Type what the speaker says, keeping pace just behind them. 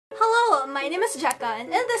my name is Jekka, and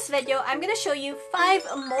in this video, I'm gonna show you 5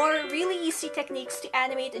 more really easy techniques to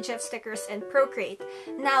animate GIF stickers in Procreate.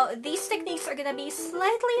 Now, these techniques are gonna be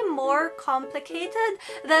slightly more complicated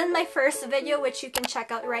than my first video, which you can check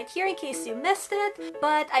out right here in case you missed it,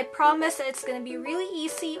 but I promise that it's gonna be really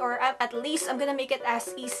easy, or at least I'm gonna make it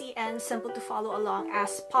as easy and simple to follow along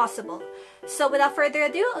as possible. So without further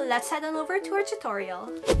ado, let's head on over to our tutorial.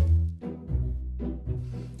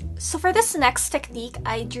 So for this next technique,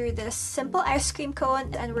 I drew this simple ice cream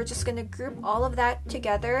cone, and we're just gonna group all of that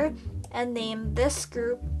together and name this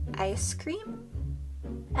group ice cream.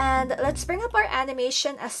 And let's bring up our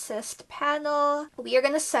animation assist panel. We are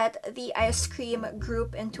gonna set the ice cream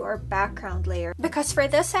group into our background layer, because for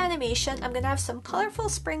this animation, I'm gonna have some colorful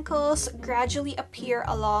sprinkles gradually appear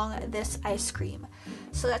along this ice cream.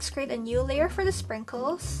 So let's create a new layer for the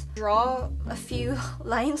sprinkles. Draw a few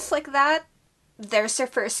lines like that. There's your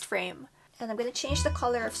first frame. And I'm gonna change the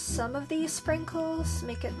color of some of these sprinkles,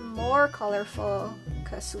 make it more colorful,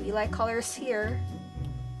 because we like colors here.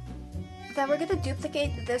 Then we're gonna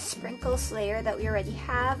duplicate this sprinkles layer that we already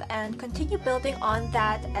have and continue building on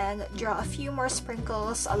that and draw a few more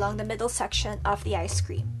sprinkles along the middle section of the ice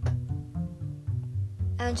cream.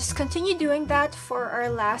 And just continue doing that for our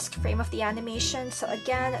last frame of the animation. So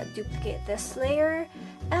again, duplicate this layer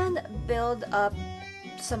and build up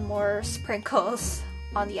some more sprinkles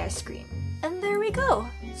on the ice cream. And there we go!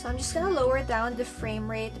 So I'm just gonna lower down the frame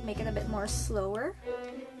rate, make it a bit more slower,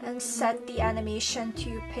 and set the animation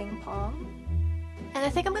to ping pong. And I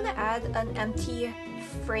think I'm gonna add an empty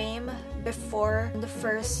frame before the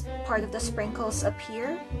first part of the sprinkles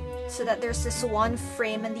appear, so that there's this one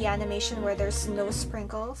frame in the animation where there's no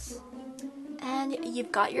sprinkles. And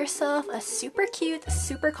you've got yourself a super cute,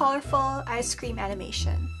 super colorful ice cream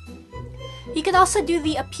animation. You can also do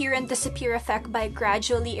the appear and disappear effect by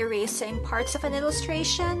gradually erasing parts of an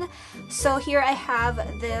illustration. So here I have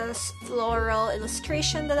this floral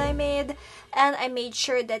illustration that I made, and I made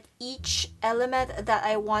sure that each element that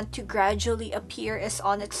I want to gradually appear is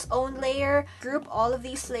on its own layer. Group all of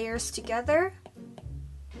these layers together.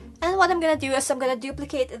 And what I'm gonna do is I'm gonna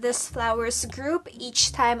duplicate this flowers group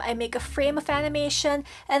each time I make a frame of animation,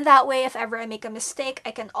 and that way if ever I make a mistake,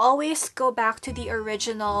 I can always go back to the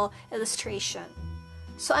original illustration.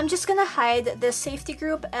 So I'm just gonna hide the safety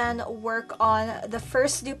group and work on the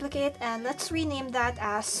first duplicate, and let's rename that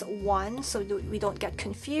as 1 so we don't get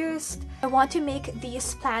confused. I want to make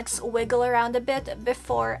these plants wiggle around a bit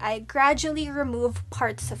before I gradually remove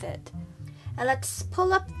parts of it. And let's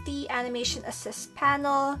pull up the animation assist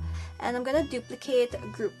panel, and I'm gonna duplicate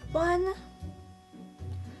group 1,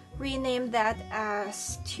 rename that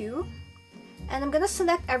as 2, and I'm gonna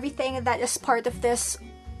select everything that is part of this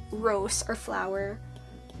rose or flower.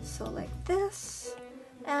 So like this,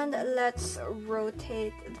 and let's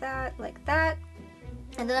rotate that like that,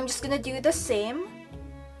 and then I'm just gonna do the same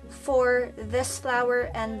for this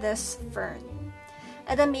flower and this fern.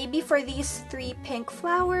 And then maybe for these 3 pink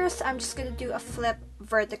flowers, I'm just gonna do a flip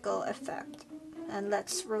vertical effect. And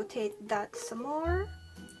let's rotate that some more.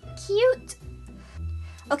 Cute!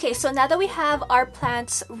 Okay, so now that we have our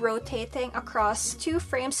plants rotating across 2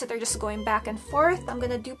 frames that are just going back and forth, I'm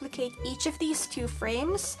gonna duplicate each of these 2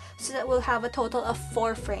 frames so that we'll have a total of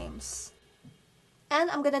 4 frames. And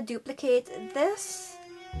I'm gonna duplicate this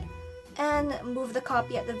and move the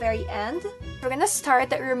copy at the very end. We're gonna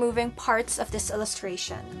start removing parts of this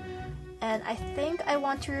illustration. And I think I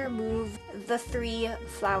want to remove the 3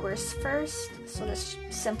 flowers first. So let's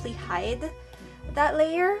simply hide that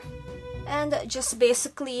layer and just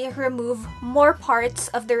basically remove more parts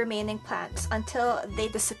of the remaining plants until they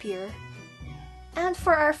disappear. And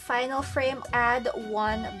for our final frame, add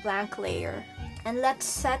 1 blank layer. And let's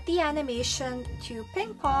set the animation to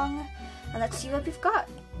ping pong, and let's see what we've got.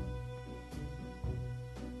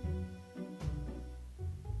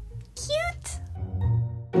 Cute!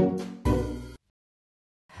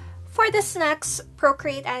 For this next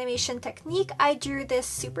Procreate animation technique, I drew this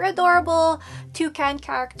super adorable toucan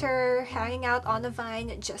character hanging out on a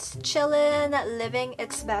vine, just chillin', living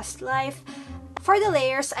its best life. For the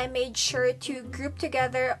layers, I made sure to group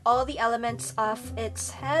together all the elements of its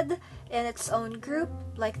head in its own group,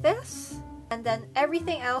 like this. And then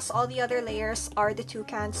everything else, all the other layers, are the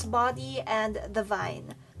toucan's body and the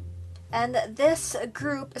vine. And this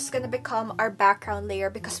group is going to become our background layer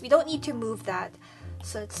because we don't need to move that.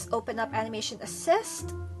 So let's open up Animation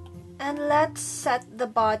Assist, and let's set the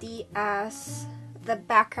body as the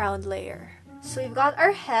background layer. So we've got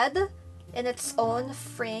our head in its own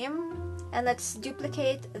frame, and let's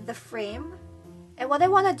duplicate the frame. And what I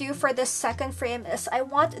want to do for this second frame is I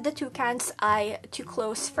want the toucan's eye to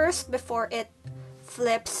close first before it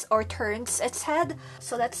flips or turns its head.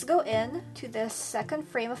 So let's go in to this second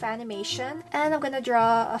frame of animation, and I'm gonna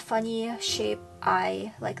draw a funny shape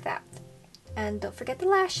eye like that. And don't forget the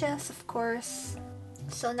lashes, of course.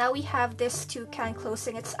 So now we have this toucan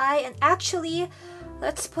closing its eye, and actually,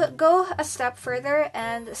 let's go a step further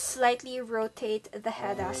and slightly rotate the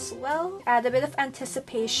head as well. Add a bit of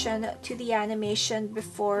anticipation to the animation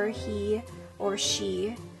before he or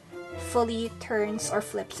she fully turns or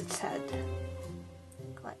flips its head.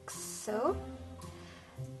 Like so.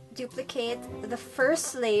 Duplicate the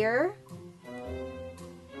first layer.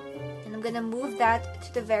 And I'm gonna move that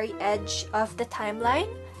to the very edge of the timeline.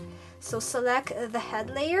 So select the head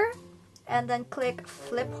layer and then click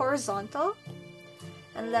flip horizontal.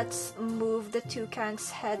 And let's move the toucan's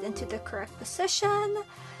head into the correct position.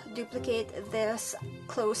 Duplicate this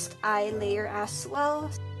closed eye layer as well.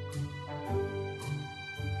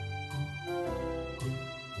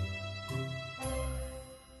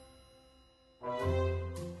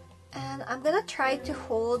 And I'm gonna try to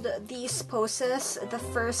hold these poses, the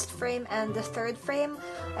first frame and the third frame.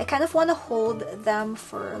 I kind of want to hold them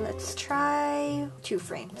for, let's try, 2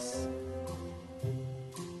 frames.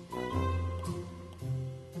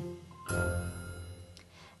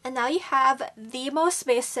 And now you have the most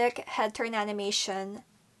basic head turn animation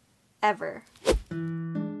ever.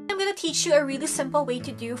 I'm gonna teach you a really simple way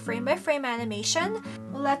to do frame by frame animation.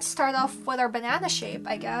 Let's start off with our banana shape,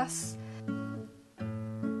 I guess.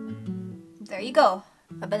 There you go,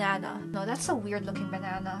 a banana. No, that's a weird looking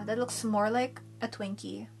banana. That looks more like a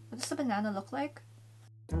Twinkie. What does the banana look like?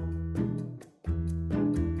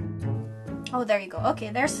 Oh, there you go. Okay,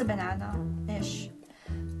 there's the banana-ish.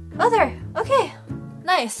 Oh, there. Okay.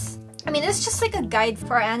 Nice. I mean, it's just like a guide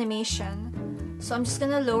for animation. So I'm just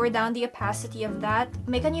gonna lower down the opacity of that.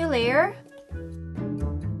 Make a new layer.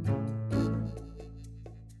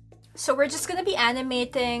 So we're just gonna be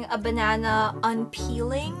animating a banana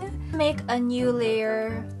unpeeling. Make a new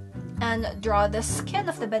layer and draw the skin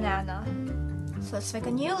of the banana. So let's make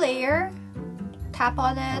a new layer. Tap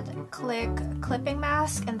on it, click clipping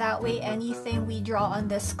mask, and that way anything we draw on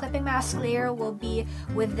this clipping mask layer will be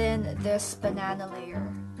within this banana layer.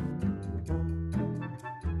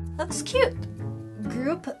 Looks cute!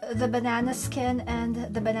 Group the banana skin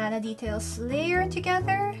and the banana details layer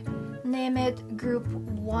together. Name it group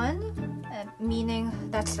 1, meaning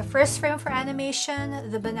that's the first frame for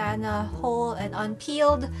animation, the banana whole and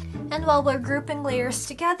unpeeled. And while we're grouping layers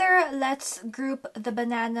together, let's group the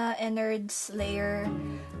banana innards layer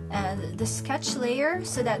and the sketch layer,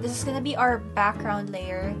 so that this is going to be our background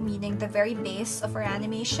layer, meaning the very base of our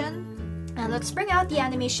animation. And let's bring out the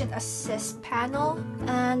animation assist panel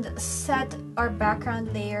and set our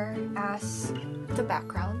background layer as the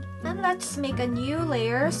background. And let's make a new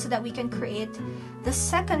layer so that we can create the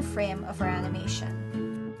second frame of our animation.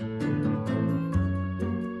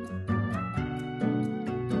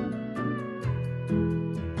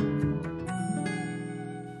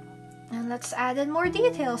 And let's add in more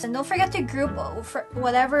details. And don't forget to group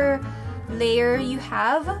whatever layer you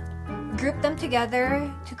have. Group them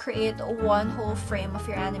together to create one whole frame of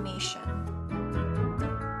your animation.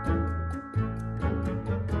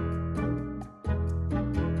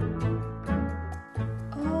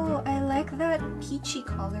 Oh, I like that peachy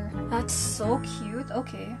color. That's so cute.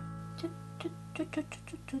 Okay.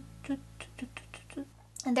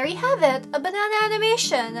 And there you have it, a banana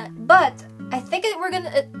animation. But I think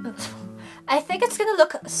it's gonna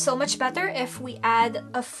look so much better if we add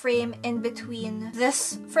a frame in between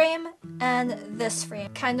this frame and this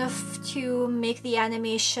frame, kind of to make the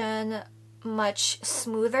animation much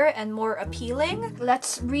smoother and more appealing.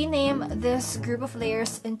 Let's rename this group of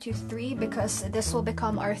layers into 3 because this will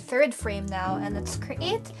become our third frame now, and let's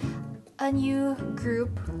create a new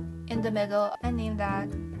group in the middle and name that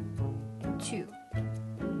 2.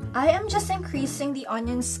 I am just increasing the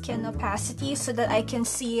onion skin opacity so that I can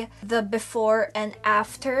see the before and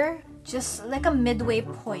after, just like a midway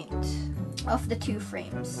point of the 2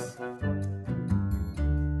 frames.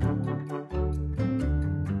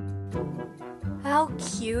 How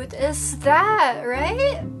cute is that,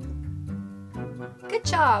 right? Good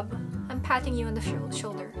job. I'm patting you on the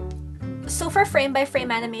shoulder. So for frame by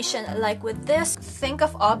frame animation, like with this, think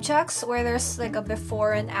of objects where there's like a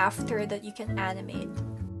before and after that you can animate.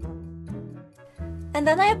 And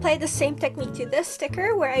then I applied the same technique to this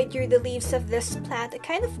sticker where I drew the leaves of this plant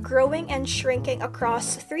kind of growing and shrinking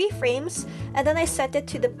across 3 frames, and then I set it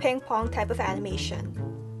to the ping pong type of animation.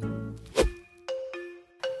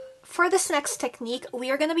 For for this next technique, we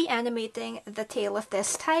are going to be animating the tail of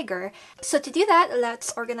this tiger. So to do that,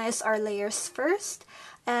 let's organize our layers first.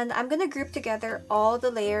 And I'm going to group together all the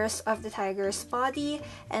layers of the tiger's body,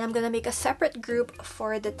 and I'm going to make a separate group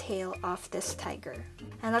for the tail of this tiger.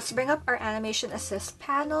 And let's bring up our animation assist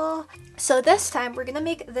panel. So this time, we're going to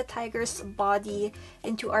make the tiger's body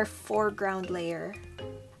into our foreground layer.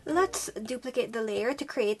 Let's duplicate the layer to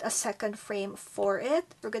create a second frame for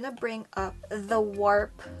it. We're gonna bring up the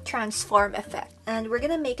warp transform effect, and we're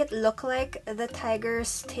gonna make it look like the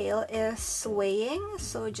tiger's tail is swaying.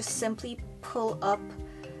 So just simply pull up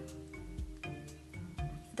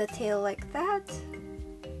the tail like that.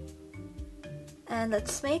 And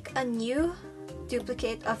let's make a new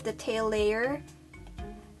duplicate of the tail layer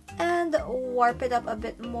and warp it up a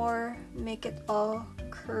bit more, make it all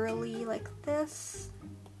curly like this.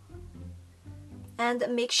 And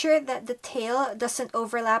make sure that the tail doesn't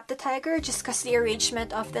overlap the tiger, just because the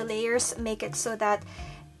arrangement of the layers make it so that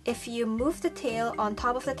if you move the tail on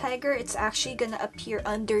top of the tiger, it's actually gonna appear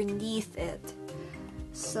underneath it.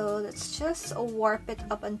 So let's just warp it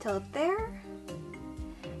up until there.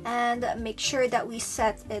 And make sure that we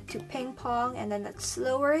set it to ping pong, and then let's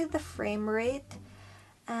lower the frame rate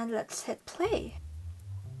and let's hit play.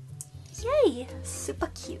 Yay!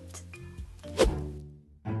 Super cute.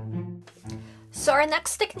 So our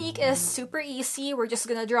next technique is super easy. We're just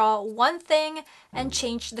gonna draw one thing and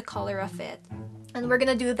change the color of it. And we're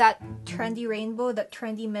gonna do that trendy rainbow, that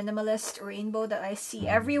trendy minimalist rainbow that I see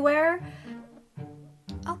everywhere.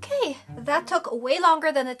 Okay, that took way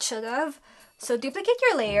longer than it should have. So duplicate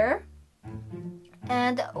your layer.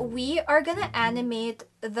 And we are gonna animate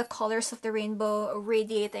the colors of the rainbow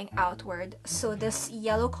radiating outward. So this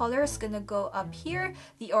yellow color is gonna go up here,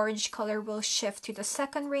 the orange color will shift to the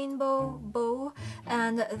second rainbow bow,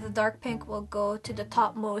 and the dark pink will go to the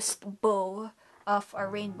topmost bow of our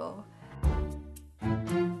rainbow.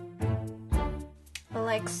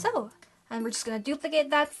 Like so. And we're just gonna duplicate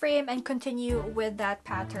that frame and continue with that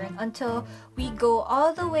pattern until we go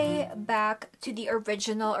all the way back to the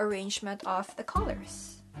original arrangement of the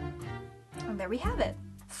colors. And there we have it.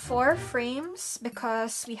 4 frames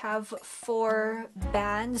because we have 4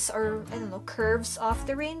 bands, or I don't know, curves of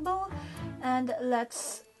the rainbow. And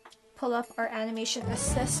let's pull up our animation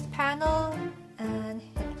assist panel and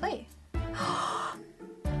hit play.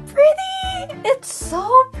 Pretty! It's so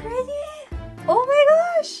pretty! Oh my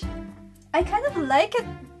gosh! I kind of like it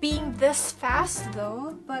being this fast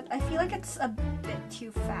though, but I feel like it's a bit too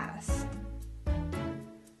fast.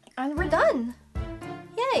 And we're done!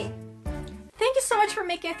 Yay! Thank you so much for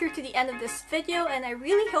making it through to the end of this video, and I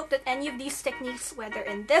really hope that any of these techniques, whether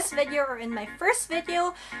in this video or in my first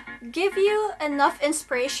video, give you enough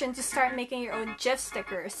inspiration to start making your own GIF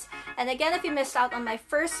stickers. And again, if you missed out on my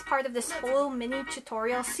first part of this whole mini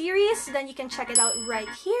tutorial series, then you can check it out right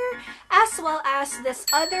here, as well as this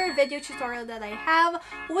other video tutorial that I have,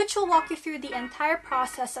 which will walk you through the entire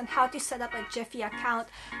process on how to set up a Giphy account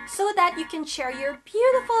so that you can share your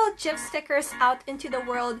beautiful GIF stickers out into the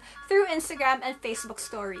world through Instagram and Facebook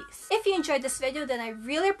stories. If you enjoyed this video, then I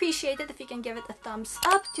really appreciate it if you can give it a thumbs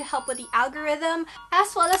up to help with the algorithm,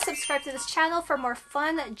 as well as subscribe to this channel for more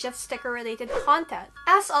fun GIF sticker related content.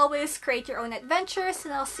 As always, create your own adventures,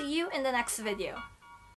 and I'll see you in the next video.